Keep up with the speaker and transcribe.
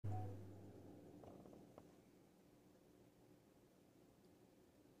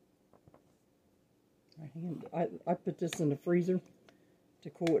hand. I put this in the freezer to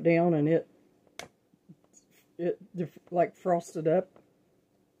cool it down, and it like frosted up.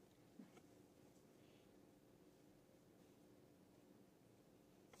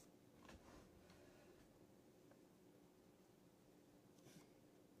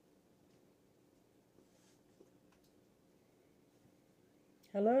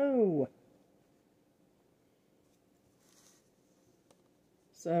 Hello.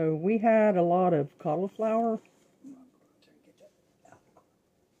 So we had a lot of cauliflower.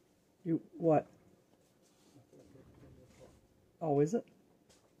 You what? Oh, is it?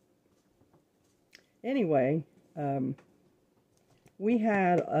 Anyway, we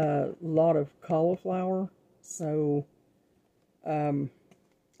had a lot of cauliflower, so I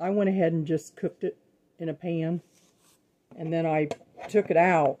went ahead and just cooked it in a pan, and then I took it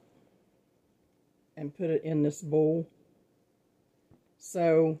out and put it in this bowl.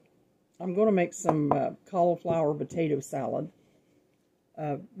 So I'm going to make some cauliflower potato salad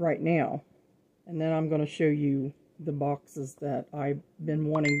right now, and then I'm going to show you the boxes that I've been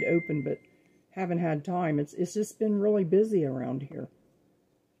wanting to open but haven't had time. It's just been really busy around here,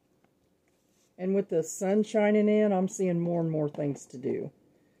 and with the sun shining in, I'm seeing more and more things to do.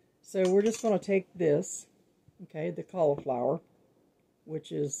 So we're just going to take this, okay, the cauliflower,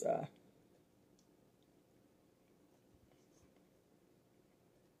 which is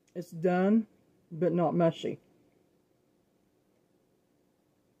it's done but not mushy.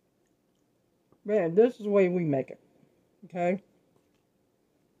 Man, this is the way we make it. Okay?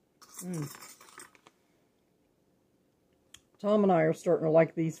 Tom and I are starting to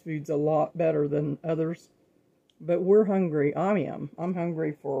like these foods a lot better than others. But we're hungry. I am. I'm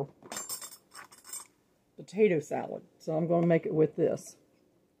hungry for potato salad. So I'm going to make it with this.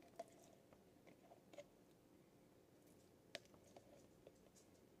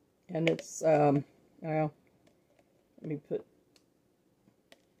 And it's, well, let me put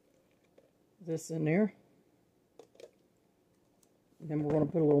this in there. Then we're going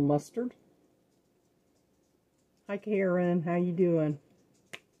to put a little mustard. Hi, Karen. How you doing?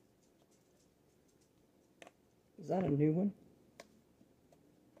 Is that a new one?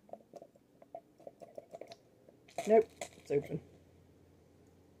 Nope, it's open.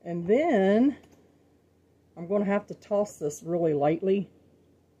 And then I'm going to have to toss this really lightly.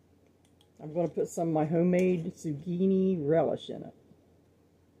 I'm going to put some of my homemade zucchini relish in it.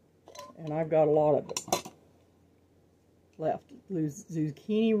 And I've got a lot of it left.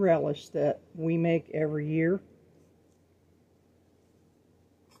 Zucchini relish that we make every year.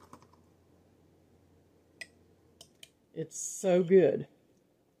 It's so good.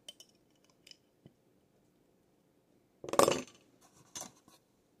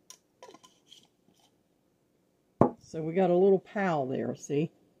 So we got a little pal there, see?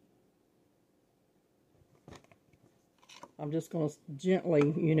 I'm just going to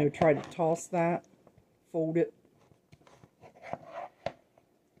gently, you know, try to toss that, fold it.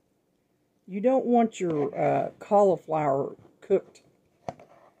 You don't want your cauliflower cooked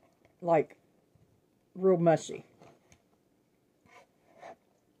like real mushy,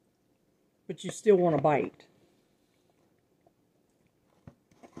 but you still want to bite.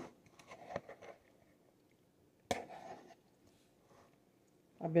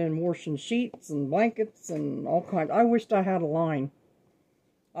 I've been washing sheets and blankets and all kinds. I wished I had a line.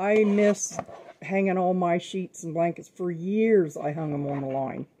 I miss hanging all my sheets and blankets. For years I hung them on the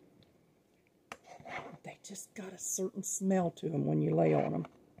line. They just got a certain smell to them when you lay on them.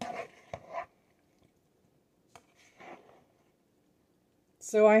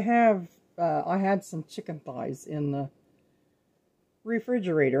 So I had some chicken thighs in the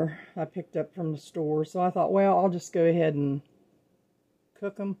refrigerator I picked up from the store. So I thought, well, I'll just go ahead and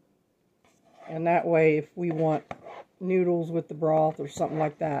cook them, and that way if we want noodles with the broth or something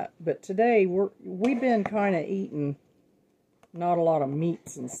like that. But today we've been kind of eating not a lot of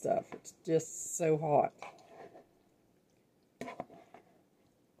meats and stuff. It's just so hot.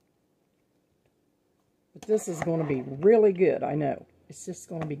 But this is going to be really good, I know. It's just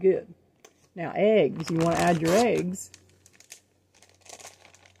going to be good. Now eggs, you want to add your eggs.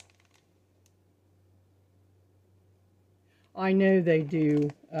 I know they do,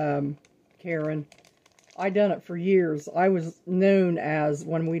 Karen. I done it for years. I was known as,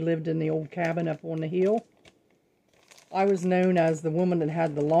 when we lived in the old cabin up on the hill, I was known as the woman that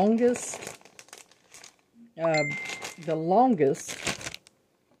had the longest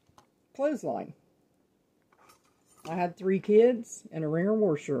clothesline. I had 3 kids and a wringer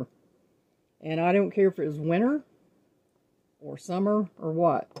washer. And I don't care if it was winter or summer or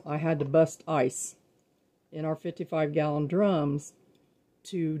what. I had to bust ice in our 55-gallon drums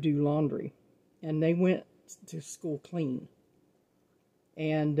to do laundry. and they went to school clean.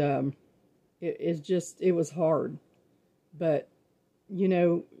 And it was hard. But, you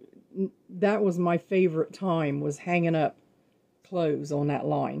know, that was my favorite time, was hanging up clothes on that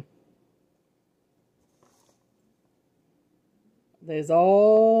line. There's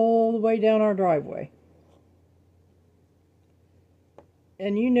all the way down our driveway.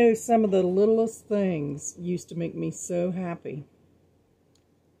 And you know, some of the littlest things used to make me so happy.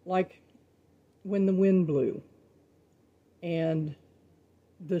 Like when the wind blew and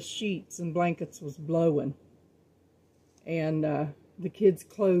the sheets and blankets was blowing and the kids'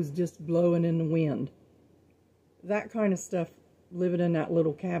 clothes just blowing in the wind. That kind of stuff, living in that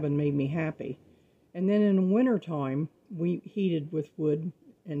little cabin, made me happy. And then in the wintertime, we heated with wood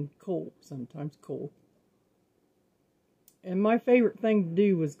and coal, sometimes coal. And my favorite thing to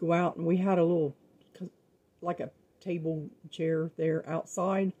do was go out, and we had a little, like a table chair there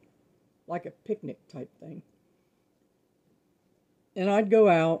outside, like a picnic type thing. And I'd go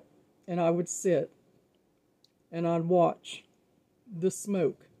out, and I would sit, and I'd watch the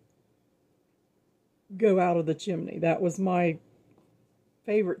smoke go out of the chimney. That was my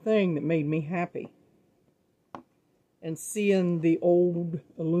favorite thing that made me happy. And seeing the old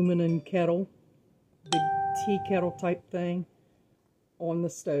aluminum kettle, big tea kettle type thing, on the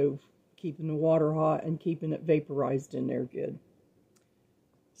stove, keeping the water hot and keeping it vaporized in there good.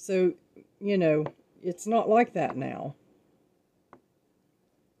 So, you know, it's not like that now.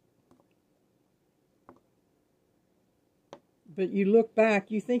 But you look back,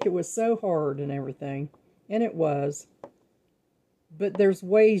 you think it was so hard and everything, and it was. But there's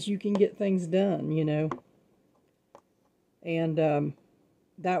ways you can get things done, you know. And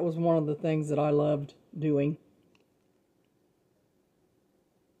that was one of the things that I loved doing.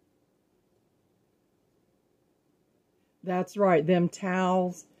 That's right, them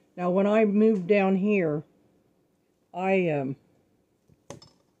towels. Now, when I moved down here, I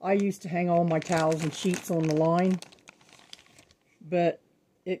used to hang all my towels and sheets on the line. But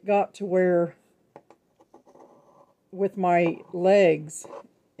it got to where, with my legs,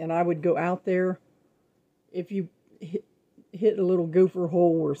 and I would go out there, if you hit a little gopher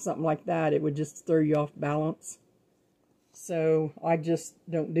hole or something like that, it would just throw you off balance. So I just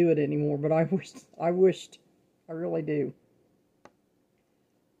don't do it anymore, but I really do.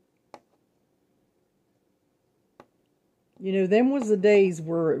 You know, them was the days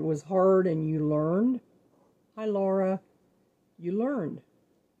where it was hard and you learned. Hi, Laura. You learned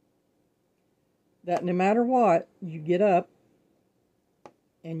that no matter what, you get up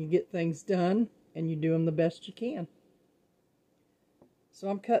and you get things done and you do them the best you can. So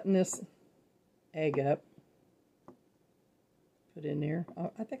I'm cutting this egg up. Put in there.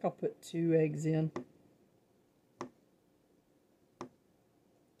 I think I'll put 2 eggs in. I'm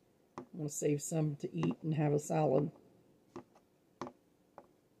going to save some to eat and have a salad.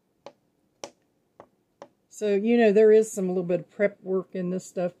 So, you know, there is a little bit of prep work in this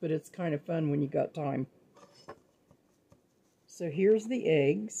stuff, but it's kind of fun when you got time. So here's the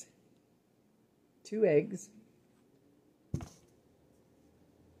eggs. 2 eggs.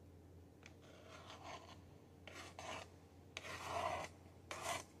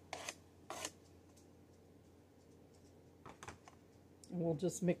 And we'll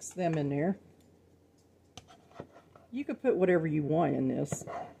just mix them in there. You could put whatever you want in this.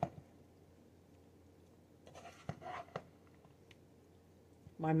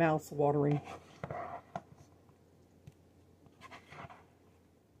 My mouth's watering.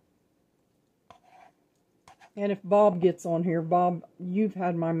 And if Bob gets on here, Bob, you've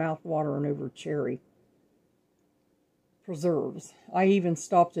had my mouth watering over cherry preserves. I even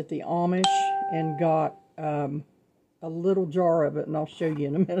stopped at the Amish and got a little jar of it, and I'll show you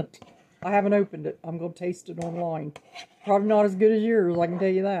in a minute. I haven't opened it. I'm going to taste it online. Probably not as good as yours, I can tell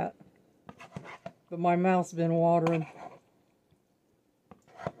you that. But my mouth's been watering.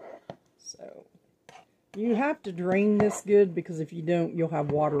 So, you have to drain this good, because if you don't, you'll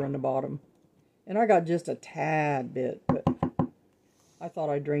have water in the bottom. And I got just a tad bit, but I thought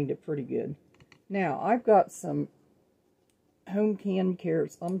I drained it pretty good. Now, I've got some home canned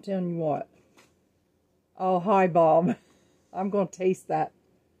carrots. I'm telling you what. Oh, hi, Bob. I'm going to taste that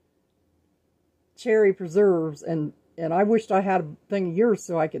cherry preserves, and I wished I had a thing of yours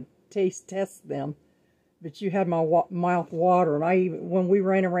so I could test them. But you had my mouth water, and when we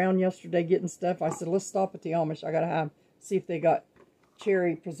ran around yesterday getting stuff, I said, let's stop at the Amish. I got to see if they got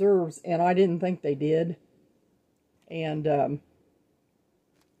cherry preserves, and I didn't think they did. And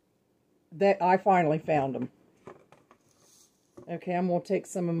that I finally found them. Okay, I'm going to take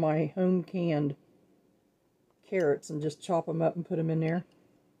some of my home canned carrots and just chop them up and put them in there.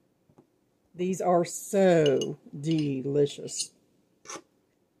 These are so delicious.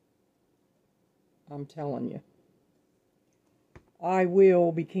 I'm telling you. I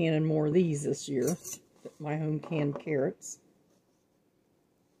will be canning more of these this year. My home canned carrots.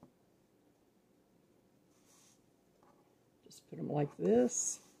 Just put them like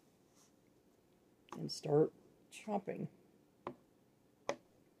this and start chopping.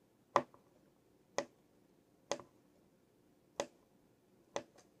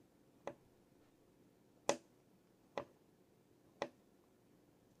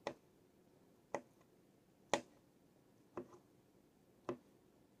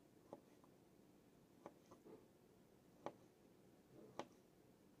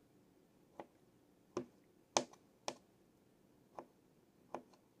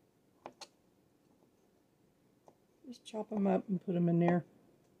 Just chop them up and put them in there.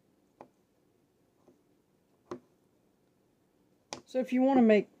 So if you want to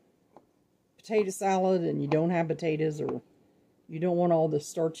make potato salad and you don't have potatoes, or you don't want all the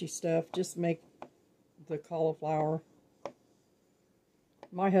starchy stuff, just make the cauliflower.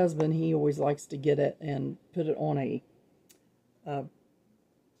 My husband, he always likes to get it and put it on a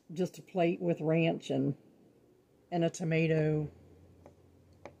just a plate with ranch and a tomato,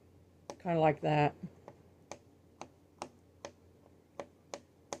 kind of like that.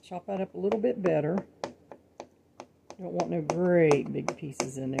 Chop that up a little bit better. Don't want no great big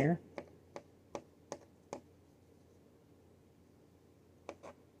pieces in there.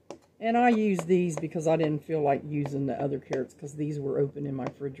 And I use these because I didn't feel like using the other carrots because these were open in my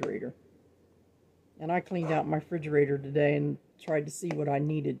refrigerator. And I cleaned out my refrigerator today and tried to see what I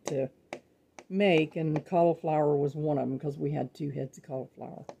needed to make, and cauliflower was one of them because we had 2 heads of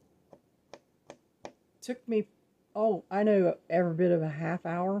cauliflower. Took me, oh, I know, every bit of a half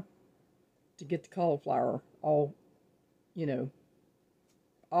hour to get the cauliflower all, you know,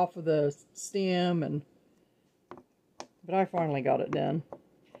 off of the stem, but I finally got it done.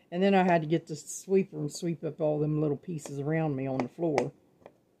 And then I had to get the sweeper and sweep up all them little pieces around me on the floor.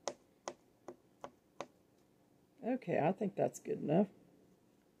 Okay, I think that's good enough.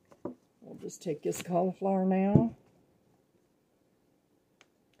 We'll just take this cauliflower now.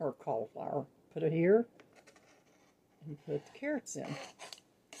 Or cauliflower. Put it here. And put the carrots in.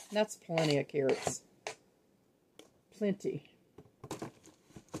 That's plenty of carrots. Plenty.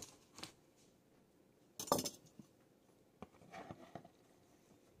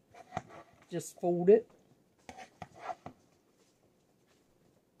 Just fold it.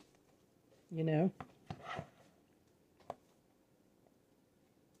 You know.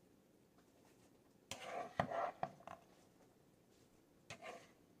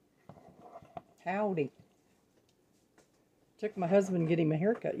 Howdy. Took my husband to get him a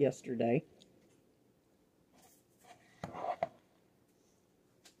haircut yesterday.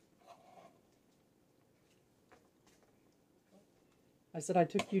 I said, I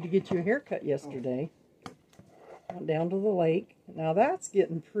took you to get you a haircut yesterday. Went down to the lake. Now that's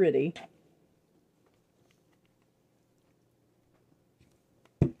getting pretty.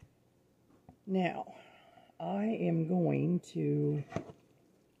 Now, I am going to...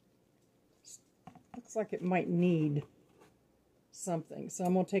 Looks like it might need something. So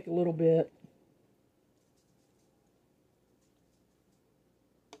I'm going to take a little bit.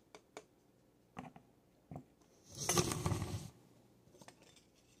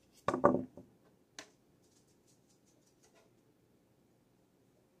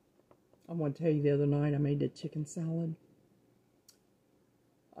 I want to tell you, the other night I made a chicken salad.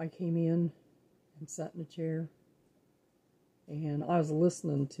 I came in and sat in a chair, and I was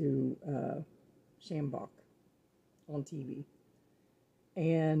listening to Shambach on TV.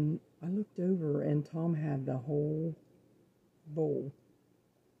 And I looked over, and Tom had the whole bowl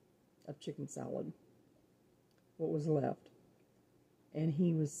of chicken salad, what was left. And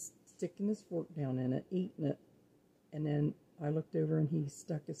he was sticking his fork down in it, eating it. And then I looked over, and he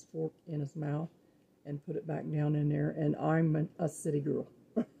stuck his fork in his mouth and put it back down in there. And I'm a city girl.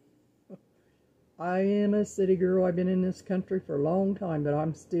 I am a city girl. I've been in this country for a long time, but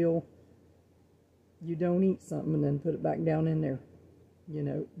I'm still, you don't eat something and then put it back down in there, you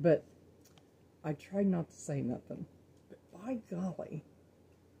know. But I tried not to say nothing. But by golly,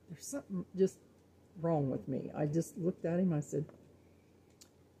 there's something just wrong with me. I just looked at him. I said,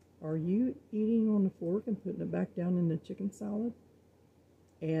 are you eating on the fork and putting it back down in the chicken salad?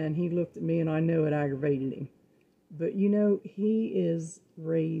 And he looked at me, and I know it aggravated him. But, you know, he is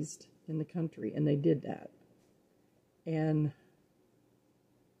raised in the country, and they did that. And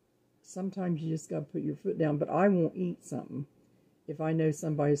sometimes you just got to put your foot down. But I won't eat something if I know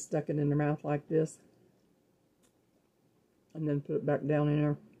somebody's stuck it in their mouth like this and then put it back down in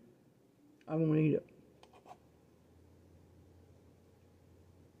there. I won't eat it.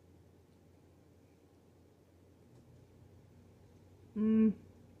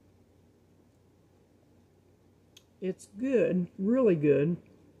 It's good, really good.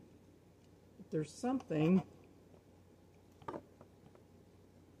 But there's something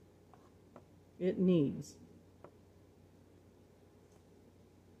it needs.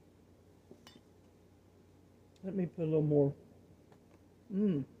 Let me put a little more.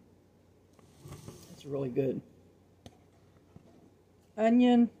 That's really good.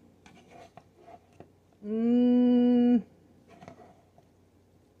 Onion.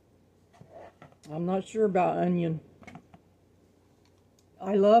 I'm not sure about onion.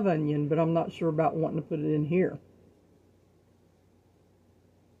 I love onion, but I'm not sure about wanting to put it in here.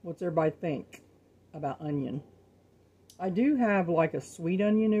 What's everybody think about onion? I do have like a sweet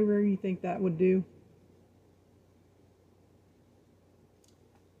onion over here. You think that would do?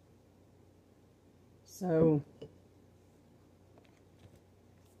 So,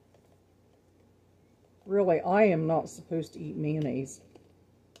 really, I am not supposed to eat mayonnaise.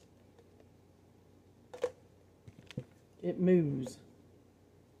 It moves.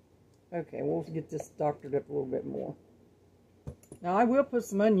 Okay, we'll get this doctored up a little bit more. Now, I will put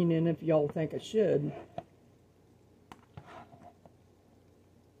some onion in if y'all think I should.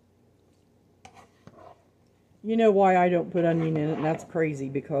 You know why I don't put onion in it, and that's crazy,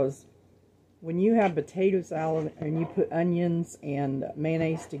 because when you have potato salad and you put onions and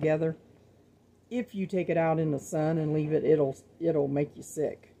mayonnaise together, if you take it out in the sun and leave it, it'll make you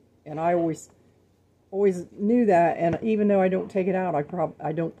sick. And I always knew that, and even though I don't take it out,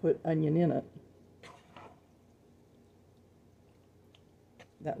 I don't put onion in it.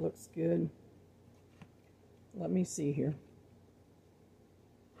 That looks good. Let me see here.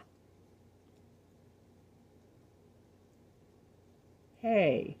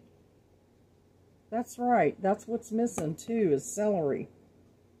 Hey, that's right. That's what's missing too, is celery.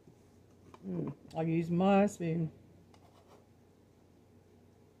 I'll use my spoon.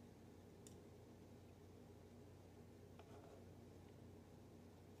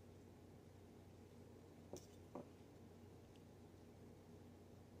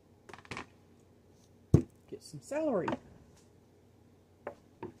 Get some celery.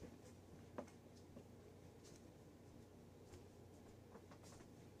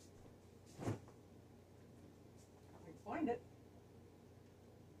 Find it.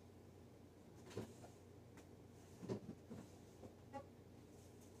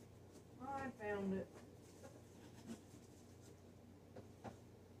 I found it.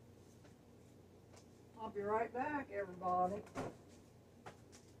 I'll be right back, everybody.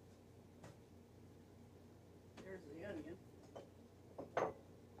 There's the onion. Might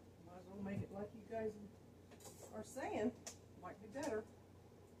as well make it like you guys are saying. Might be better.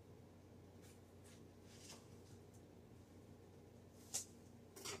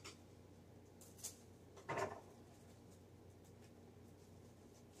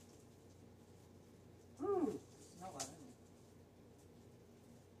 Smell that onion.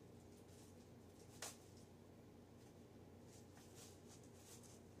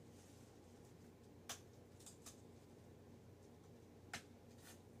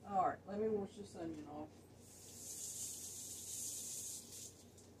 Alright, let me wash this onion off.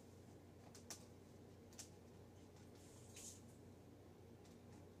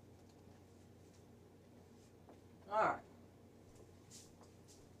 Alright.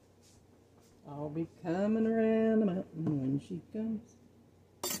 I'll be coming around the mountain when she comes.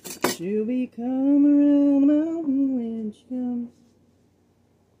 She'll be coming around the mountain when she comes.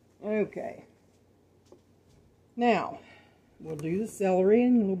 Okay. Now, we'll do the celery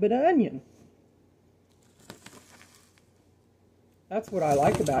and a little bit of onion. That's what I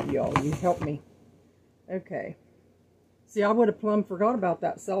like about y'all. You help me. Okay. See, I would have plumb forgot about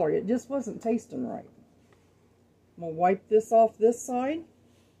that celery. It just wasn't tasting right. I'm going to wipe this off this side.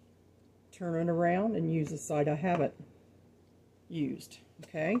 Turn it around and use the side I haven't used.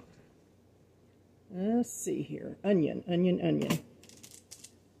 Okay. Let's see here. Onion, onion, onion.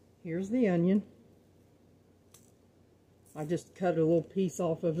 Here's the onion. I just cut a little piece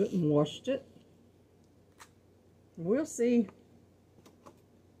off of it and washed it. We'll see.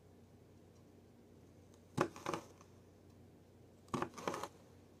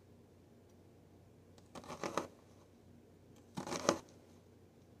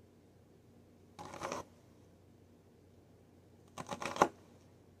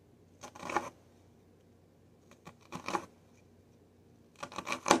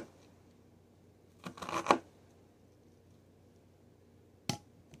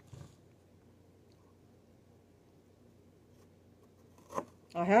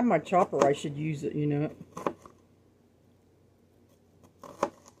 I have my chopper. I should use it, you know.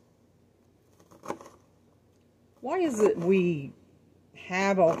 Why is it we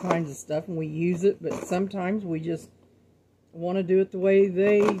have all kinds of stuff and we use it, but sometimes we just want to do it the way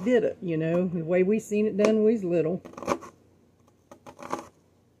they did it, you know, the way we seen it done when we was little.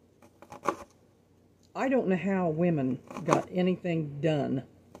 I don't know how women got anything done.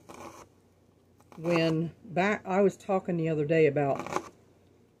 I was talking the other day about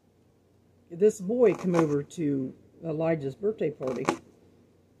this boy come over to Elijah's birthday party,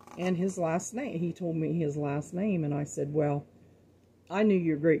 and his last name, he told me his last name, and I said, well, I knew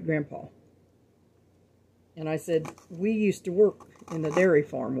your great-grandpa. And I said, we used to work in the dairy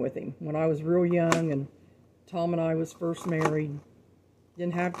farm with him when I was real young, and Tom and I was first married,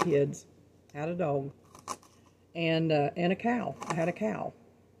 didn't have kids, had a dog, and a cow. I had a cow.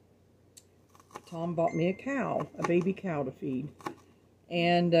 Tom bought me a cow, a baby cow to feed.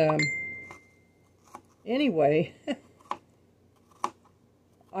 And anyway,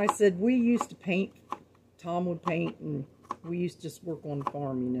 I said, we used to paint. Tom would paint, and we used to just work on the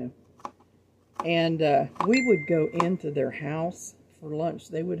farm, you know. And we would go into their house for lunch.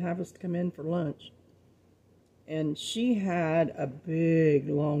 They would have us come in for lunch. And she had a big,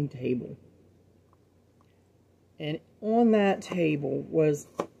 long table. And on that table was,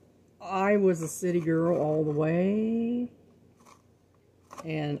 I was a city girl all the way.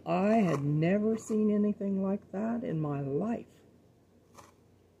 And I had never seen anything like that in my life.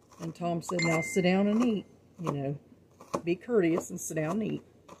 And Tom said, now sit down and eat. You know, be courteous and sit down and eat.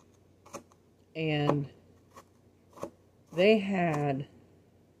 And they had,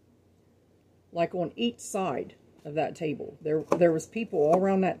 like on each side of that table, there was people all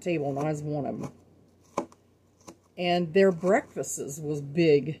around that table, and I was one of them. And their breakfasts was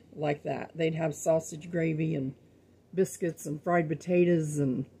big like that. They'd have sausage gravy and biscuits and fried potatoes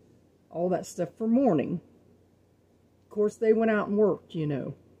and all that stuff for morning. Of course, they went out and worked, you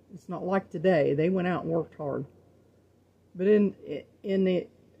know. It's not like today. They went out and worked hard. But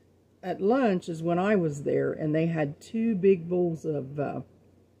at lunch is when I was there, and they had 2 big bowls of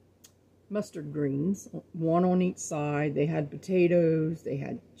mustard greens, one on each side. They had potatoes, they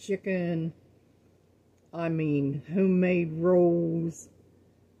had chicken, I mean, homemade rolls.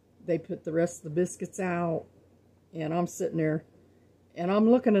 They put the rest of the biscuits out, and I'm sitting there, and I'm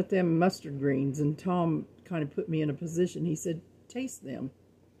looking at them mustard greens, and Tom kind of put me in a position. He said, taste them.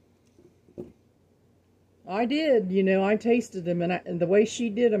 I did, you know, I tasted them, and the way she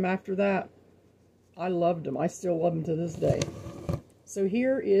did them after that, I loved them. I still love them to this day. So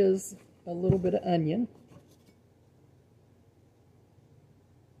here is a little bit of onion.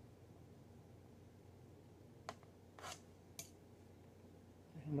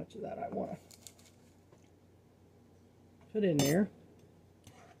 How much of that I want to put in there.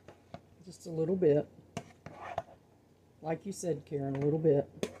 Just a little bit. Like you said, Karen, a little bit.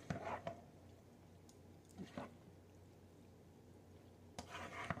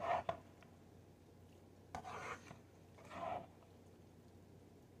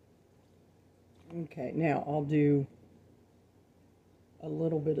 Okay, now I'll do a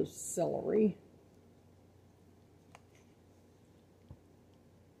little bit of celery.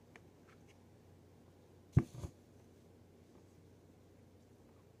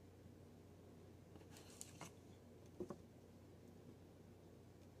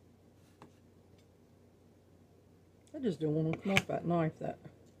 I just don't want to come off that knife, that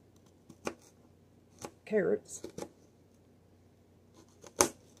carrots.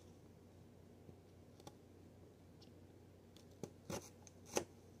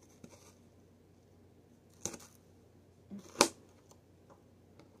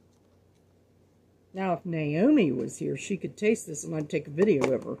 Now, if Naomi was here, she could taste this, and I'd take a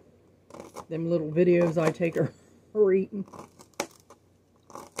video of her. Them little videos I take her eating.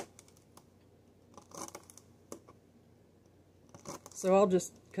 So I'll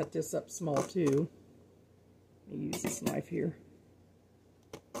just cut this up small, too. Let me use this knife here.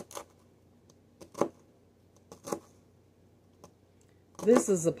 This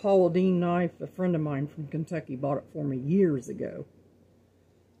is a Paula Deen knife. A friend of mine from Kentucky bought it for me years ago.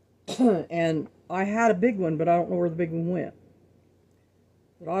 And I had a big one, but I don't know where the big one went.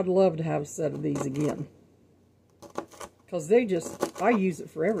 But I'd love to have a set of these again. Because I use it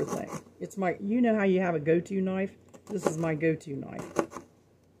for everything. It's my, you know how you have a go-to knife? This is my go-to knife.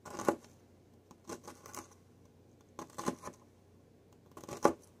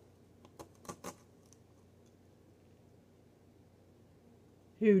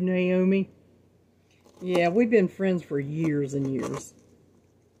 Who, Naomi? Yeah, we've been friends for years and years.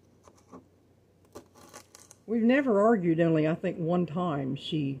 We've never argued, only I think one time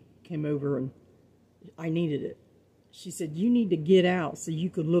she came over and I needed it. She said, you need to get out so you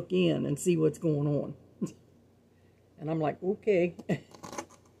could look in and see what's going on. And I'm like, okay.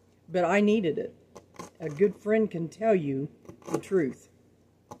 But I needed it. A good friend can tell you the truth.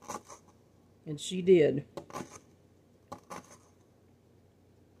 And she did.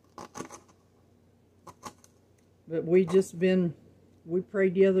 But we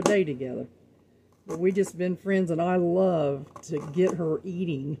prayed the other day together. But we just been friends, and I love to get her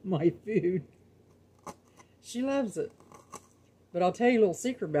eating my food. She loves it. But I'll tell you a little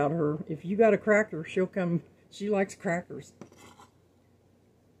secret about her. If you got a cracker, she'll come. She likes crackers.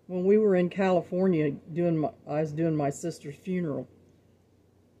 When we were in California I was doing my sister's funeral.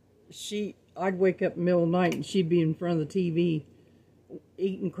 I'd wake up in the middle of the night and she'd be in front of the TV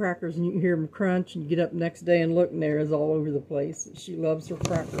eating crackers, and you can hear them crunch, and you get up next day and look, and there is all over the place. She loves her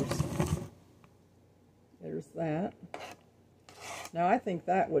crackers. There's that. Now I think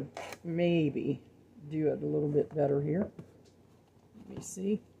that would maybe do it a little bit better here. Let me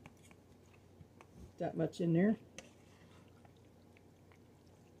see. That much in there.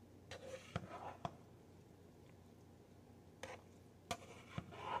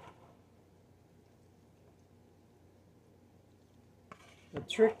 The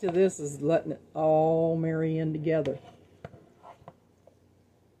trick to this is letting it all marry in together.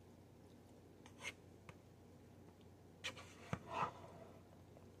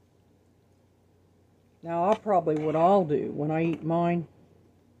 Now what I'll do when I eat mine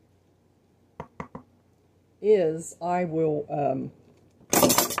is I will,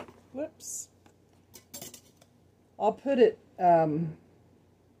 I'll put it on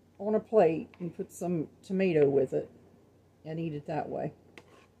a plate and put some tomato with it and eat it that way.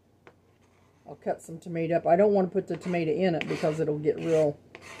 I'll cut some tomato up. I don't want to put the tomato in it because it'll get real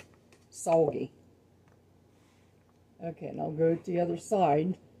soggy. Okay, and I'll go to the other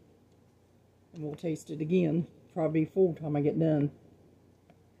side and we'll taste it again. Probably full time I get done.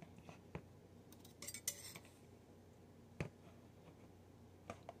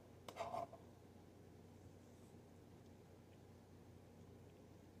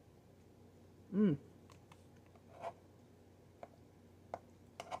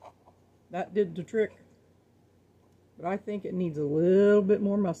 That did the trick. But I think it needs a little bit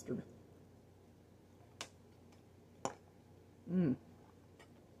more mustard.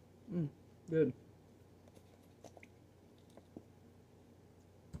 Good.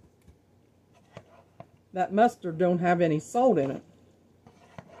 That mustard don't have any salt in it.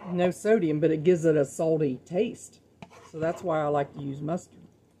 No sodium, but it gives it a salty taste. So that's why I like to use mustard.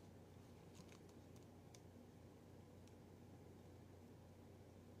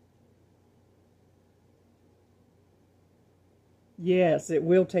 Yes, it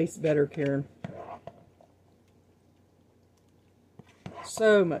will taste better, Karen.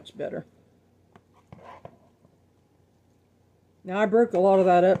 So much better. Now, I broke a lot of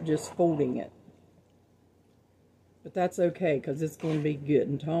that up just folding it. But that's okay, because it's going to be good,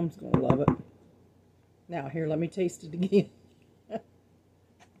 and Tom's going to love it. Now, here, let me taste it again.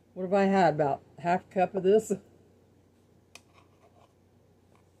 What have I had? About half a cup of this?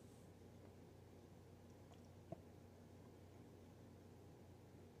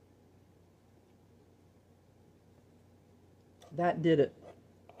 That did it.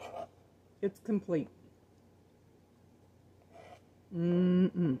 It's complete.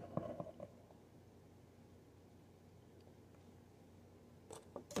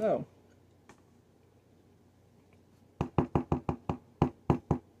 So,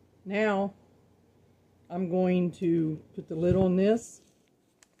 now I'm going to put the lid on this.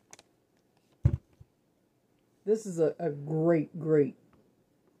 This is a great, great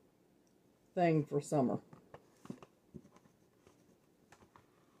thing for summer.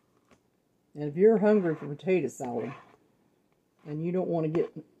 And if you're hungry for potato salad and you don't want to get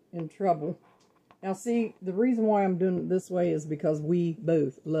in trouble. Now see, the reason why I'm doing it this way is because we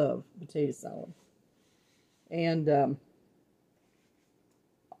both love potato salad. And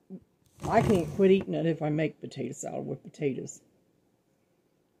I can't quit eating it if I make potato salad with potatoes.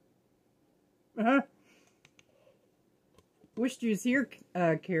 Wished you was here,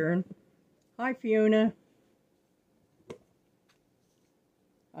 Karen. Hi, Fiona.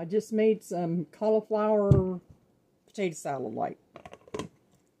 I just made some cauliflower potato salad light.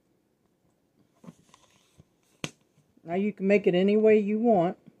 Now you can make it any way you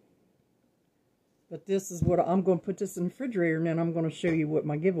want. But this is what I'm going to put this in the refrigerator, and then I'm going to show you what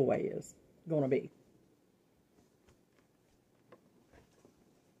my giveaway is going to be.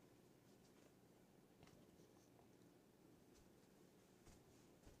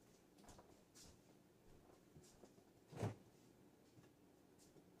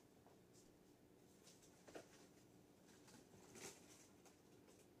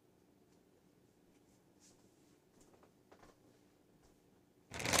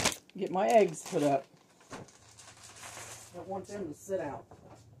 get my eggs put up. Don't want them to sit out.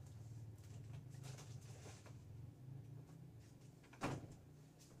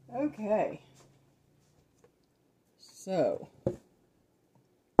 Okay. So,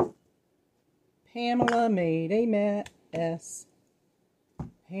 Pamela made a mess.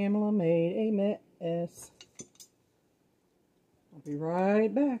 Pamela made a mess. I'll be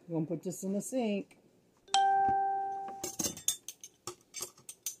right back. I'm going to put this in the sink.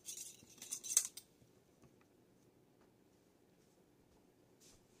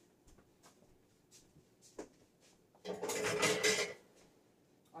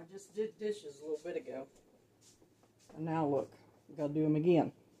 I just did dishes a little bit ago. And now look, we got to do them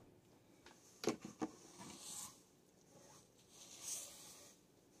again.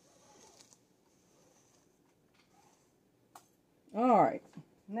 Alright,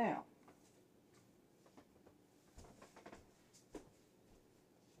 now,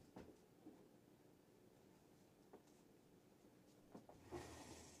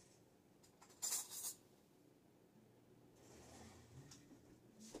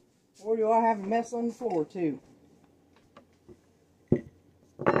 or do I have a mess on the floor too?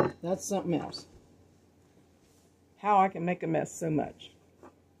 That's something else. How I can make a mess so much.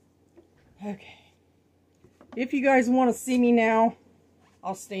 Okay. If you guys want to see me now,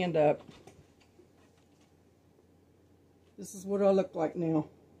 I'll stand up. This is what I look like now.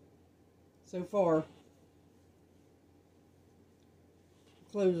 So far.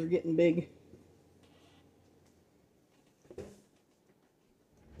 Clothes are getting big.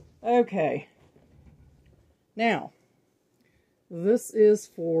 Okay. Now, this is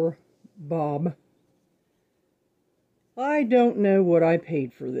for Bob. I don't know what I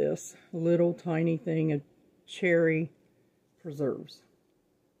paid for this little tiny thing of cherry preserves.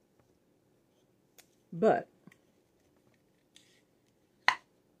 But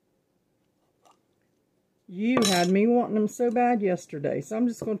you had me wanting them so bad yesterday, so I'm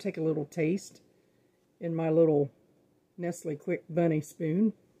just going to take a little taste in my little Nestle Quick Bunny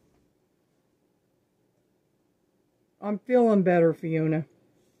spoon. I'm feeling better, Fiona.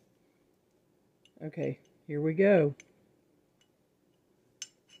 Okay, here we go.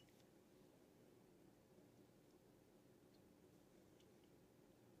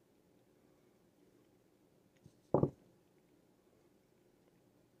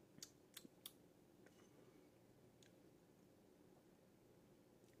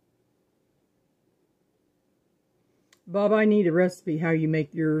 Bob, I need a recipe how you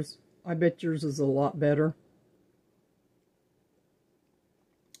make yours. I bet yours is a lot better.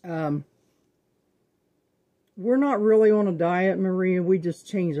 We're not really on a diet, Maria. We just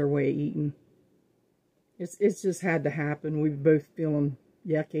changed our way of eating. It's just had to happen. We're both feeling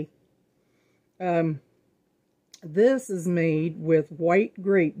yucky. This is made with white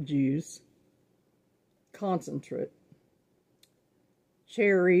grape juice, concentrate,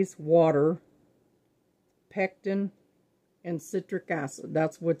 cherries, water, pectin, and citric acid.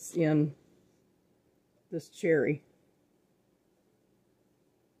 That's what's in this cherry.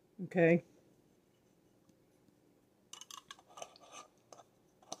 Okay.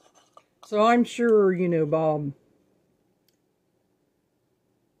 So I'm sure, you know, Bob.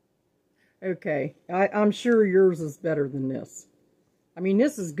 Okay. I'm sure yours is better than this. I mean,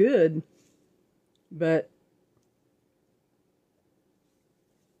 this is good, but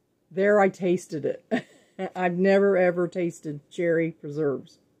there I tasted it. I've never ever tasted cherry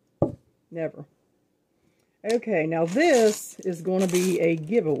preserves. Never. Okay, now this is going to be a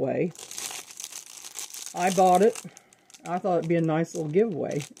giveaway. I bought it. I thought it'd be a nice little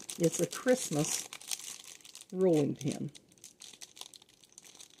giveaway. It's a Christmas rolling pin.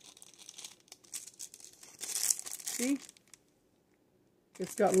 See?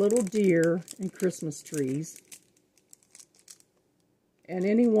 It's got little deer and Christmas trees. And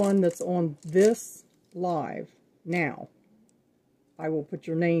anyone that's on this live now, I will put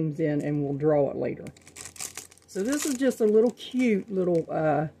your names in and we'll draw it later. So this is just a little cute little,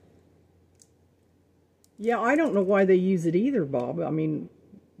 yeah, I don't know why they use it either, Bob. I mean,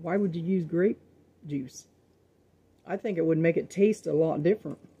 why would you use grape juice? I think it would make it taste a lot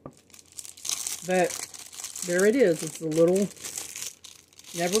different. But there it is. It's a little,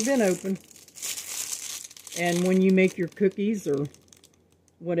 never been opened. And when you make your cookies or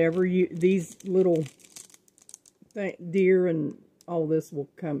whatever, these little deer and all this will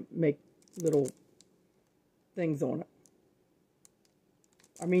come make little things on it.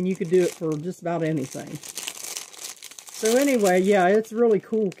 I mean, you could do it for just about anything. So anyway, yeah, it's really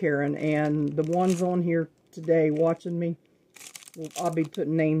cool, Karen. And the ones on here today watching me, I'll be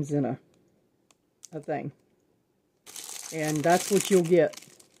putting names in a thing. And that's what you'll get.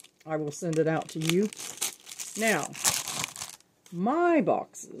 I will send it out to you. Now, my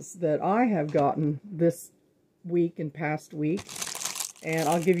boxes that I have gotten this week and past week, and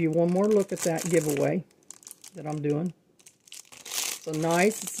I'll give you one more look at that giveaway that I'm doing. So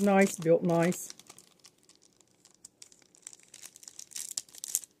nice, it's nice, built nice.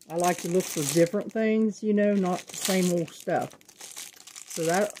 I like to look for different things, you know, not the same old stuff. So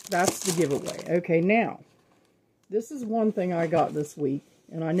that's the giveaway. Okay, now, this is one thing I got this week,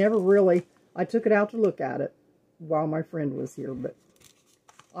 and I never really, I took it out to look at it while my friend was here, but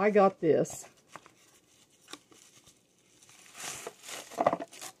I got this.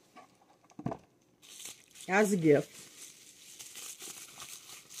 As a gift.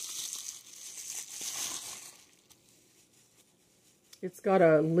 It's got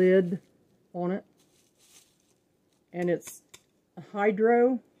a lid on it, and it's a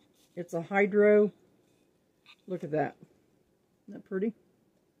hydro. It's a hydro. Look at that. Isn't that pretty?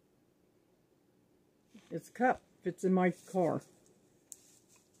 It's a cup. Fits in my car.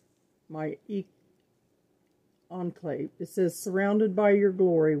 My enclave. It says, surrounded by your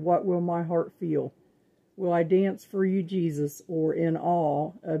glory, what will my heart feel? Will I dance for you, Jesus, or in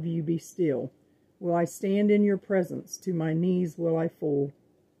awe of you be still? Will I stand in your presence? To my knees will I fall?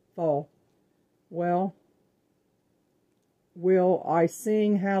 Well, will I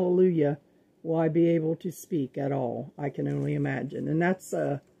sing hallelujah? Will I be able to speak at all? I can only imagine. And that's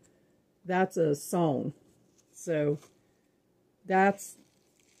a song. So that's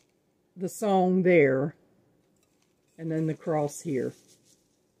the song there. And then the cross here.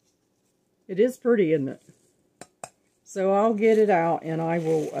 It is pretty, isn't it? So I'll get it out and I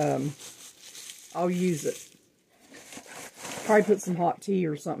will, I'll use it. Probably put some hot tea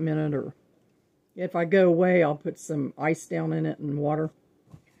or something in it, or if I go away, I'll put some ice down in it and water.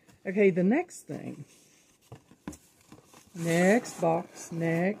 Okay, the next thing. Next box,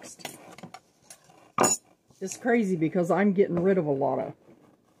 next. It's crazy because I'm getting rid of a lot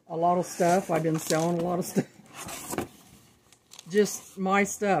of stuff. I've been selling a lot of stuff. Just my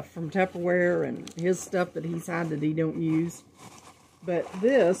stuff from Tupperware and his stuff that he's had that he don't use. But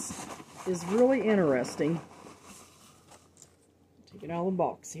this is really interesting. Take it out of the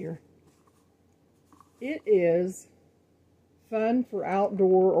box here. It is fun for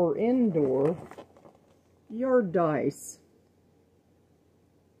outdoor or indoor yard dice.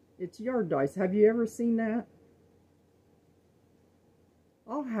 It's yard dice. Have you ever seen that?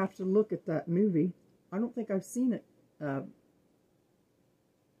 I'll have to look at that movie. I don't think I've seen it.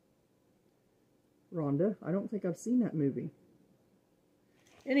 Rhonda, I don't think I've seen that movie.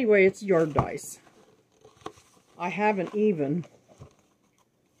 Anyway, it's yard dice. I haven't even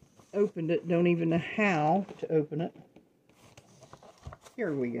opened it. Don't even know how to open it.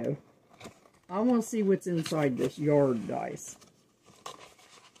 Here we go. I want to see what's inside this yard dice.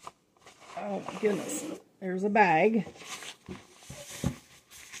 Oh my goodness. There's a bag.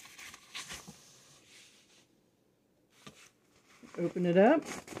 Open it up.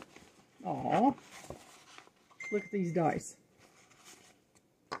 Aww. Look at these dice.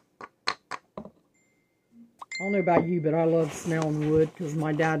 I don't know about you, but I love smelling wood because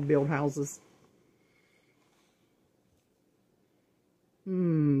my dad built houses.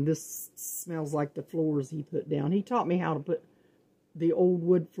 This smells like the floors he put down. He taught me how to put the old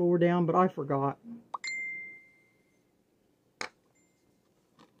wood floor down, but I forgot.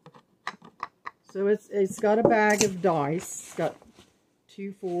 So it's got a bag of dice. It's got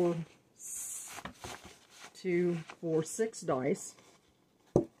 2, 4, 6 dice.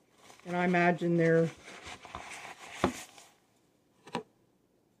 And I imagine they're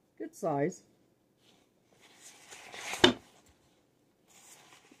good size.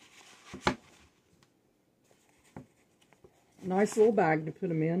 Nice little bag to put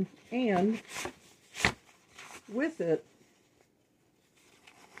them in. And with it,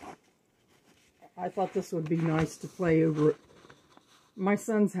 I thought this would be nice to play over at my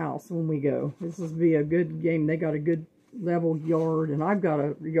son's house when we go. This would be a good game. They got a good level yard, and I've got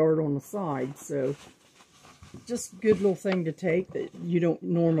a yard on the side, so just a good little thing to take that you don't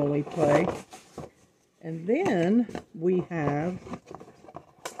normally play. And then we have,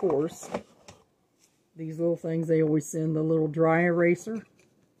 of course, these little things they always send, the little dry eraser.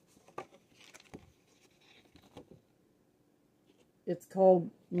 It's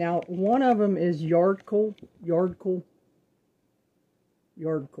called, now one of them is Yardcool.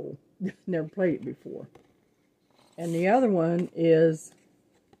 Never played it before. And the other one is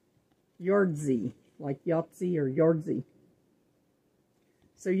Yahtzee, like Yahtzee or Yahtzee.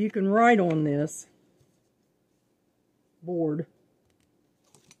 So you can write on this board.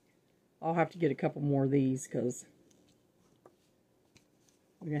 I'll have to get a couple more of these because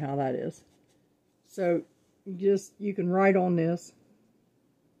Look at how that is. So you can write on this.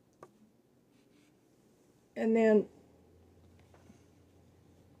 And then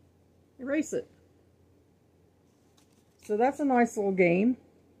erase it. So that's a nice little game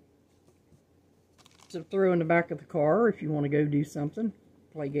to throw in the back of the car if you want to go do something,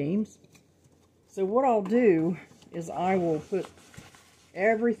 play games. So what I'll do is I will put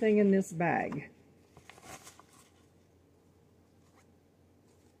everything in this bag.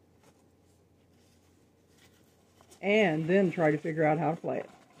 And then try to figure out how to play it.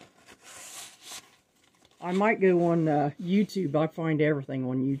 I might go on YouTube. I find everything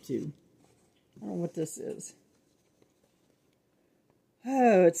on YouTube. I don't know what this is.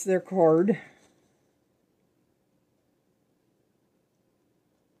 Oh, it's their card.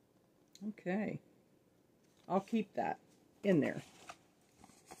 Okay. I'll keep that in there.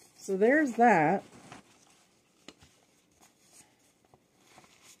 So there's that.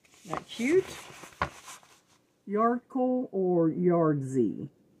 Isn't that cute? Yardcoal or Yardsy.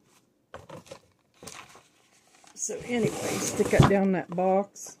 So anyway, stick that down that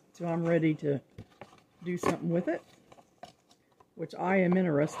box till I'm ready to do something with it. Which I am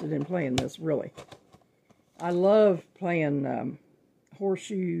interested in playing this, really. I love playing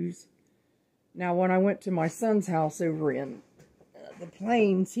horseshoes. Now, when I went to my son's house over in the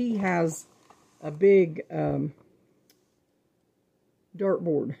Plains, he has a big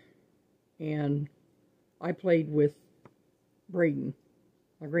dartboard. And I played with Braden,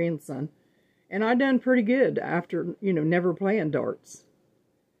 my grandson. And I done pretty good after, you know, never playing darts.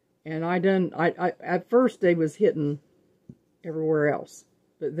 And at first they was hitting everywhere else.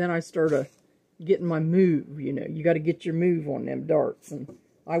 But then I started getting my move, you know. You got to get your move on them darts. And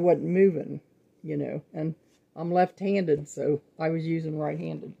I wasn't moving, you know. And I'm left-handed, so I was using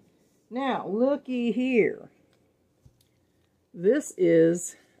right-handed. Now, looky here. This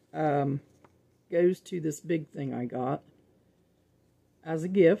is, goes to this big thing I got as a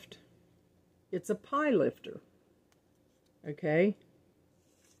gift. It's a pie lifter. Okay?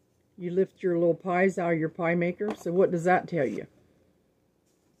 You lift your little pies out of your pie maker. So what does that tell you?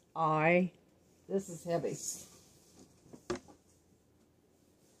 This is heavy.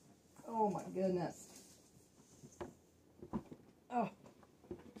 Oh my goodness. Oh,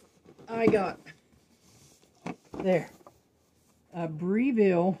 I got, there, a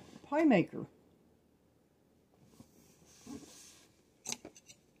Breville pie maker.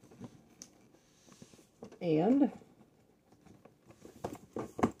 And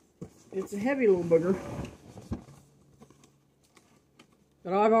it's a heavy little booger.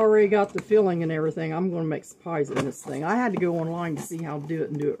 But I've already got the filling and everything. I'm going to make some pies in this thing. I had to go online to see how to do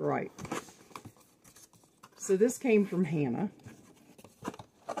it and do it right. So this came from Hannah.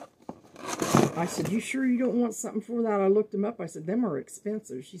 I said, you sure you don't want something for that? I looked them up. I said, them are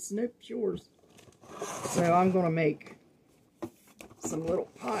expensive. She said, nope, yours. So I'm going to make some little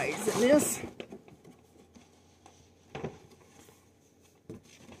pies in this.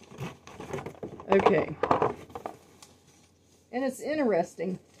 Okay. And it's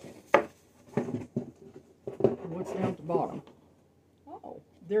interesting what's down at the bottom. Oh,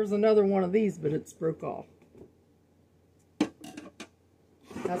 there's another one of these, but it's broke off.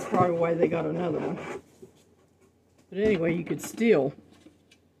 That's probably why they got another one. But anyway, you could still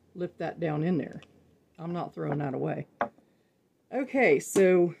lift that down in there. I'm not throwing that away. Okay,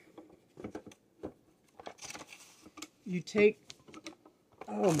 so you take,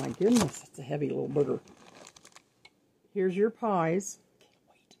 oh my goodness, that's a heavy little booger. Here's your pies. Can't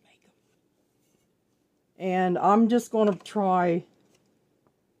wait to make them. And I'm just going to try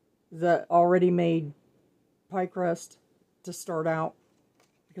the already made pie crust to start out,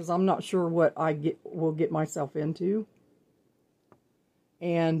 because I'm not sure what I will get myself into.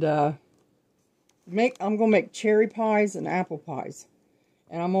 And I'm going to make cherry pies and apple pies.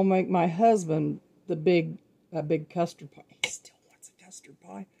 And I'm going to make my husband a big custard pie. He still wants a custard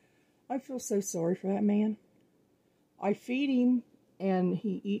pie. I feel so sorry for that man. I feed him, and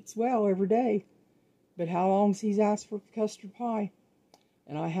he eats well every day. But how long's he's asked for custard pie?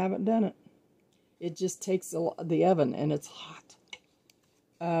 And I haven't done it. It just takes the oven, and it's hot.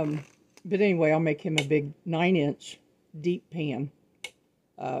 But anyway, I'll make him a big 9-inch deep pan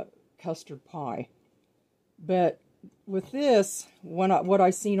custard pie. But with this, what I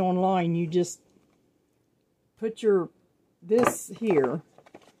seen online, you just put this here.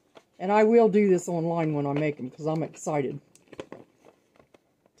 And I will do this online when I make them, because I'm excited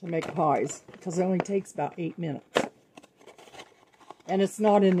to make pies. Because it only takes about 8 minutes. And it's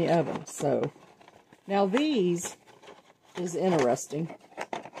not in the oven, so. Now these is interesting.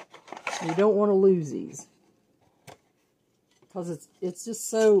 You don't want to lose these. because it's just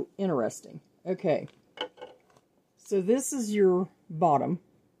so interesting. Okay, so this is your bottom.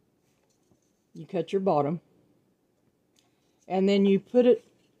 You cut your bottom, and then you put it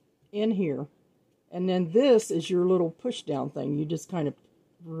in here, and then this is your little push down thing. You just kind of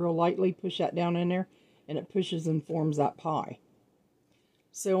real lightly push that down in there, and it pushes and forms that pie.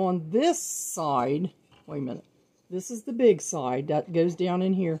 So on this side, wait a minute, this is the big side that goes down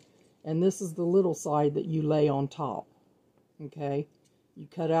in here, and this is the little side that you lay on top. Okay, you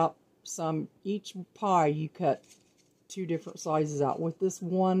cut out some, each pie you cut 2 different sizes out with this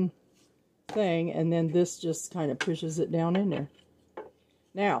one thing, and then this just kind of pushes it down in there.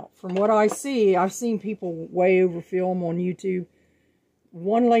 Now, from what I see, I've seen people way overfill them on YouTube.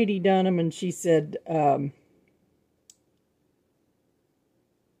 One lady done them, and she said, I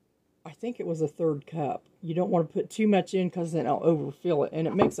think it was a 1/3 cup. You don't want to put too much in because then I'll overfill it, and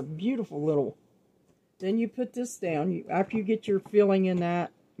it makes a beautiful little. Then you put this down. After you get your filling in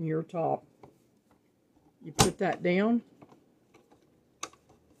that, your top, you put that down.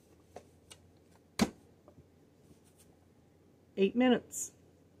 Eight minutes.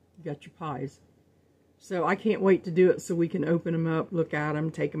 You got your pies. So I can't wait to do it so we can open them up, look at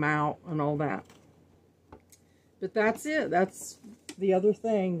them, take them out, and all that. But that's it. That's the other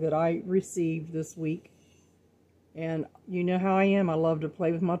thing that I received this week. And you know how I am. I love to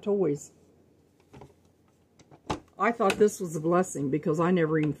play with my toys. I thought this was a blessing because I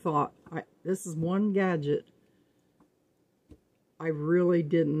never even thought. This is one gadget I really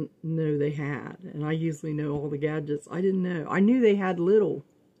didn't know they had. And I usually know all the gadgets. I didn't know. I knew they had little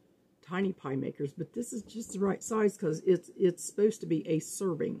tiny pie makers, but this is just the right size because it's supposed to be a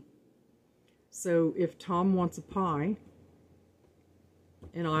serving. So if Tom wants a pie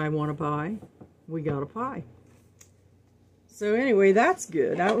and I want a pie, we got a pie. So anyway, that's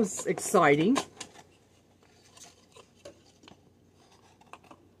good. That was exciting.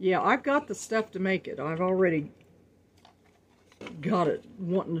 Yeah, I've got the stuff to make it. I've already got it,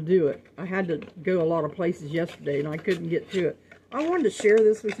 wanting to do it. I had to go a lot of places yesterday and I couldn't get to it. I wanted to share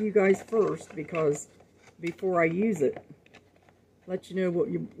this with you guys first because before I use it, let you know what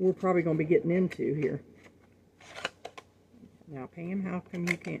we're probably going to be getting into here. Now, Pam, how come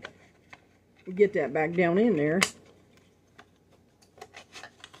you can't get that back down in there?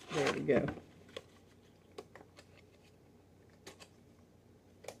 There we go.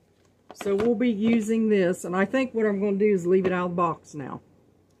 So we'll be using this, and I think what I'm going to do is leave it out of the box now.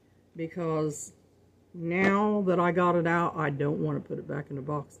 Because now that I got it out, I don't want to put it back in the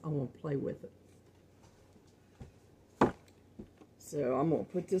box. I want to play with it. So I'm going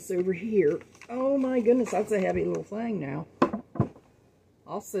to put this over here. Oh my goodness, that's a heavy little thing now.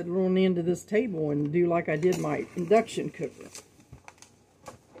 I'll sit it on the end of this table and do like I did my induction cooker.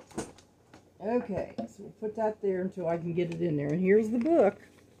 Okay, so we'll put that there until I can get it in there. And here's the book.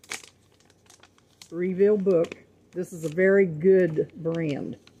 Reveal book. This is a very good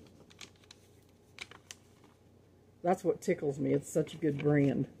brand. That's what tickles me. It's such a good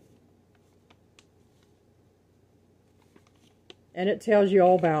brand. And it tells you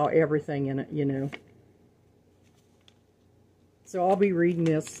all about everything in it, you know. So I'll be reading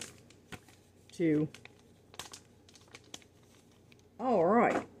this too. All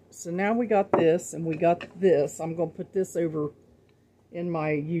right. So now we got this and we got this. I'm going to put this over in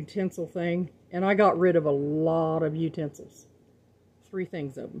my utensil thing. And I got rid of a lot of utensils. 3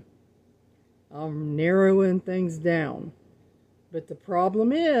 things of them. I'm narrowing things down. But the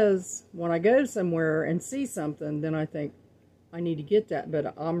problem is, when I go somewhere and see something, then I think, I need to get that.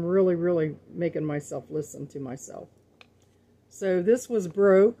 But I'm really, really making myself listen to myself. So this was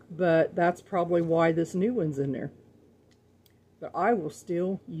broke, but that's probably why this new one's in there. But I will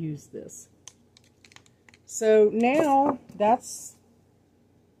still use this. So now, that's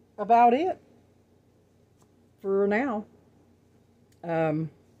about it for now.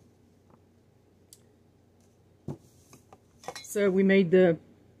 So we made the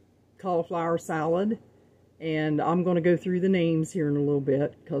cauliflower salad, and I'm going to go through the names here in a little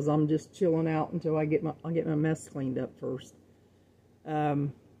bit because I'm just chilling out until I'll get my mess cleaned up first.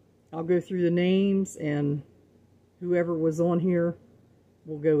 I'll go through the names, and whoever was on here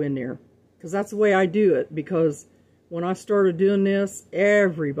will go in there because that's the way I do it. Because when I started doing this,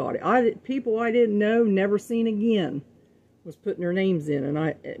 everybody, people I didn't know, never seen again, was putting their names in.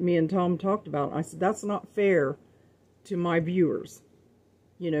 And me and Tom talked about it. I said, that's not fair to my viewers.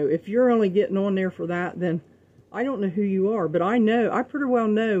 You know, if you're only getting on there for that, then I don't know who you are. But I pretty well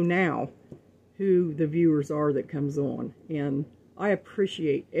know now who the viewers are that comes on. And I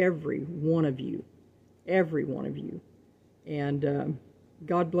appreciate every one of you. Every one of you. And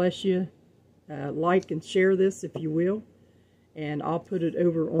God bless you. Like and share this if you will. And I'll put it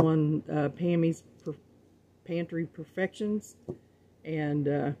over on Pammy's Pantry Perfections.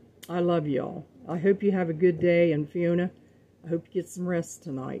 And I love y'all. I hope you have a good day. And Fiona, I hope you get some rest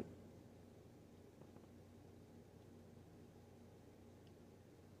tonight.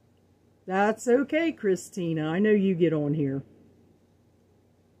 That's okay, Christina. I know you get on here.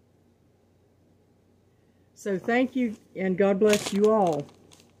 So thank you, and God bless you all.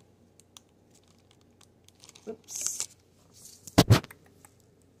 Oops.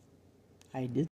 I did.